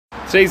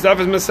Today's daf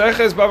is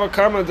Maseches Bava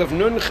Kamma daf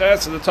Nun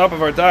Ches. At the top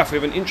of our daf, we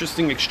have an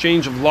interesting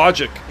exchange of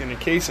logic in a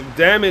case of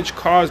damage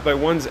caused by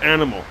one's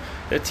animal.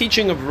 The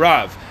teaching of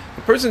Rav.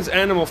 The person's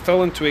animal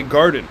fell into a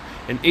garden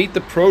and ate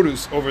the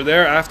produce over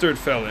there after it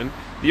fell in.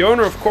 The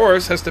owner, of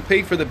course, has to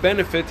pay for the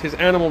benefit his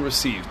animal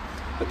received.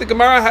 But the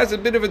Gemara has a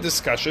bit of a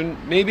discussion.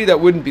 Maybe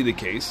that wouldn't be the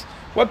case.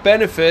 What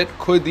benefit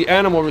could the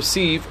animal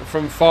receive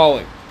from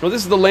falling? Well,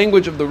 this is the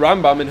language of the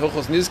Rambam in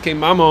Hilchos Nizkei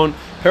Mamon,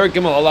 Perek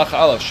Gimel Halacha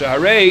Aleph.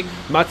 Shaharei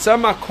Matza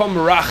Makom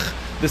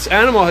Rach. This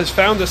animal has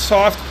found a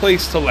soft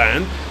place to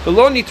land.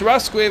 V'lo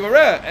nitrasku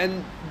evareh,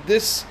 and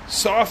this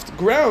soft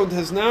ground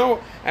has now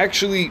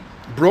actually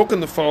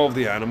broken the fall of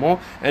the animal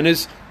and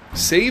has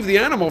saved the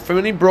animal from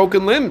any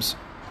broken limbs.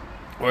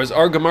 Or as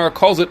our Gemara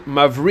calls it,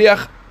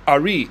 Mavriach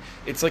Ari.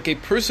 It's like a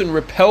person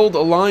repelled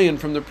a lion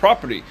from the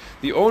property.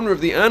 The owner of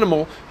the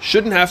animal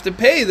shouldn't have to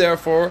pay,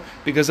 therefore,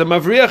 because a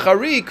Mavriach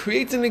Ari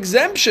creates an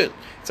exemption.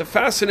 It's a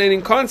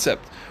fascinating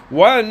concept.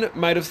 One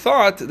might have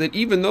thought that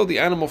even though the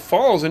animal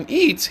falls and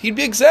eats, he'd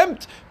be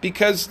exempt,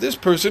 because this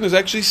person is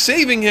actually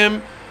saving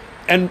him,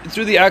 and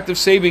through the act of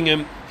saving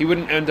him, he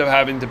wouldn't end up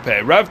having to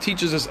pay. Rav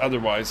teaches us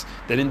otherwise,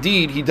 that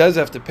indeed he does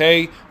have to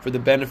pay for the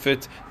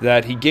benefit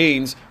that he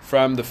gains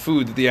from the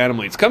food that the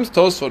animal eats. Comes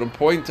Tosfot and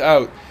point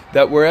out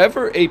that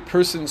wherever a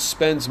person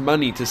spends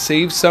money to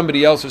save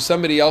somebody else or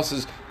somebody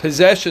else's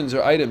possessions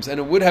or items, and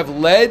it would have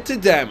led to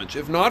damage,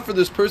 if not for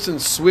this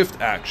person's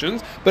swift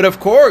actions, but of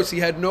course he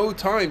had no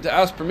time to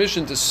ask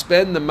permission to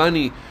spend the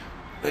money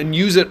and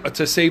use it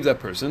to save that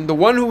person, the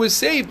one who was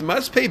saved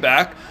must pay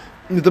back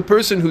the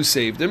person who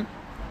saved him.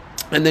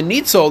 And the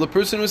nitzol, the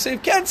person who was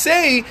saved, can't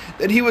say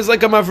that he was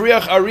like a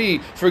mavriach ari,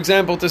 for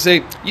example, to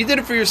say, you did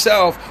it for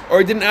yourself, or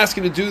I didn't ask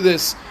you to do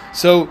this.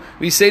 So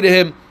we say to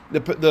him, the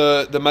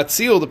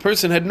matzil, the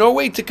person, had no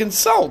way to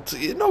consult,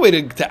 no way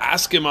to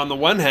ask him on the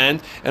one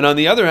hand, and on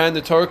the other hand,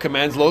 the Torah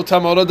commands, lo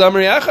tamod adam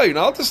riacha, you're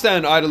not allowed to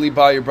stand idly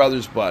by your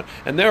brother's blood.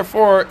 And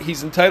therefore,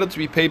 he's entitled to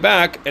be paid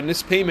back, and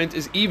this payment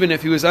is even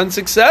if he was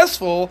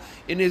unsuccessful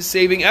in his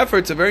saving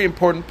efforts. A very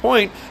important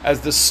point,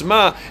 as the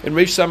Sma in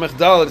Reish Samech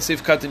Dal, the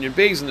Seif Kat in your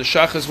base, and the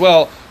Shach as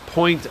well,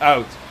 point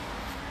out.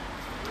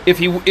 If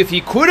he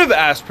could have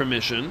asked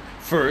permission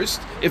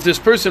first, if this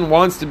person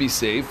wants to be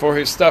saved for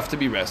his stuff to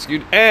be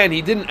rescued, and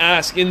he didn't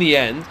ask in the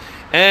end,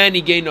 and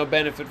he gained no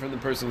benefit from the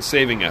person's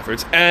saving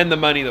efforts and the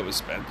money that was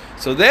spent,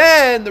 so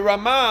then the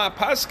Rama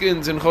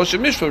Paskins and Choshev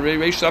Mishpah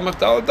Reish Samach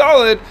Daled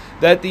Daled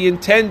that the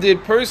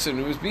intended person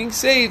who is being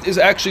saved is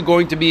actually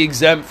going to be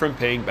exempt from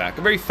paying back.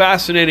 A very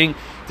fascinating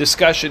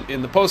discussion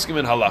in the Poskim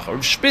and Halacha.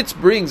 Rav Spitz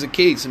brings a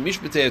case in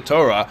Mishpatei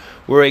Torah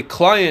where a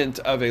client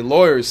of a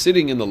lawyer is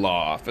sitting in the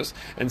law office,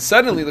 and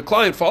suddenly the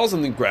client falls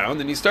on the ground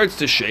and he starts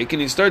to shake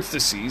and he starts to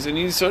seize and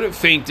he's sort of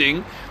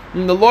fainting.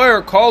 And the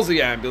lawyer calls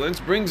the ambulance,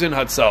 brings in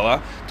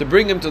Hatzalah to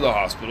bring him to the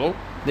hospital.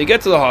 They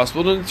get to the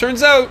hospital and it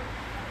turns out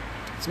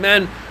this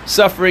man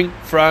suffering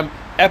from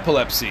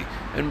epilepsy,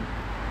 and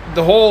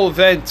the whole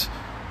event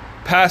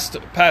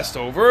passed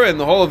over, and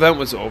the whole event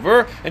was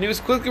over, and he was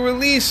quickly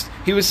released.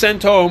 He was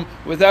sent home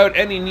without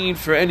any need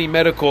for any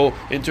medical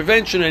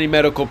intervention, any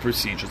medical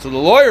procedure. So the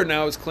lawyer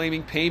now is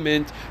claiming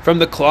payment from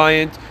the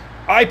client.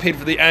 I paid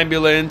for the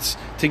ambulance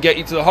to get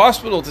you to the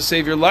hospital to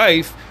save your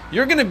life.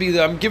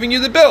 I'm giving you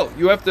the bill.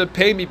 You have to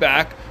pay me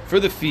back for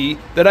the fee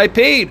that I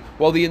paid.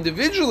 While the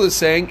individual is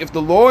saying if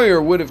the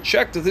lawyer would have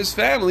checked with his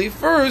family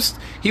first,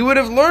 he would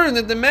have learned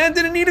that the man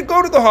didn't need to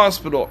go to the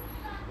hospital.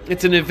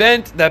 It's an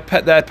event that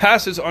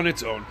passes on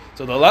its own.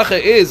 So the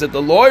halacha is that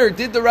the lawyer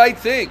did the right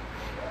thing.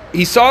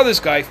 He saw this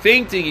guy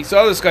fainting, he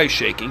saw this guy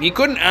shaking. He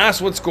couldn't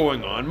ask what's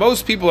going on.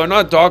 Most people are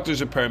not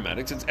doctors or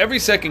paramedics. It's every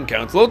second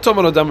counts. Lo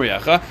tomon adam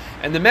riacha,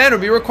 and the man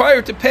would be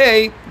required to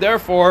pay,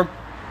 therefore,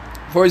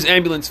 for his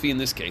ambulance fee in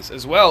this case.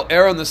 As well,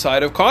 err on the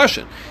side of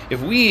caution. If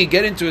we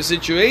get into a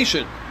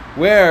situation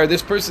where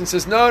this person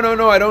says, no,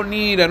 I don't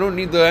need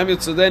the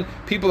ambulance, so then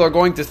people are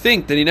going to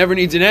think that he never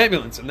needs an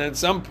ambulance, and then at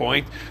some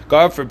point,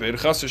 God forbid,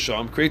 Chas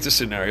v'Shalom, creates a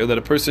scenario that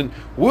a person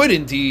would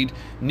indeed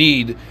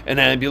need an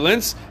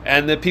ambulance,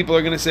 and that people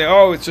are going to say,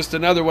 oh, it's just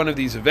another one of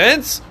these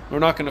events, we're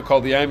not going to call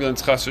the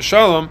ambulance Chas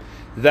v'Shalom,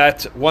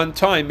 that one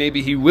time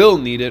maybe he will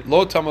need it.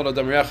 Lo tamod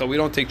adam riacha, we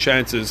don't take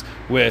chances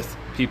with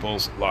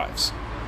people's lives.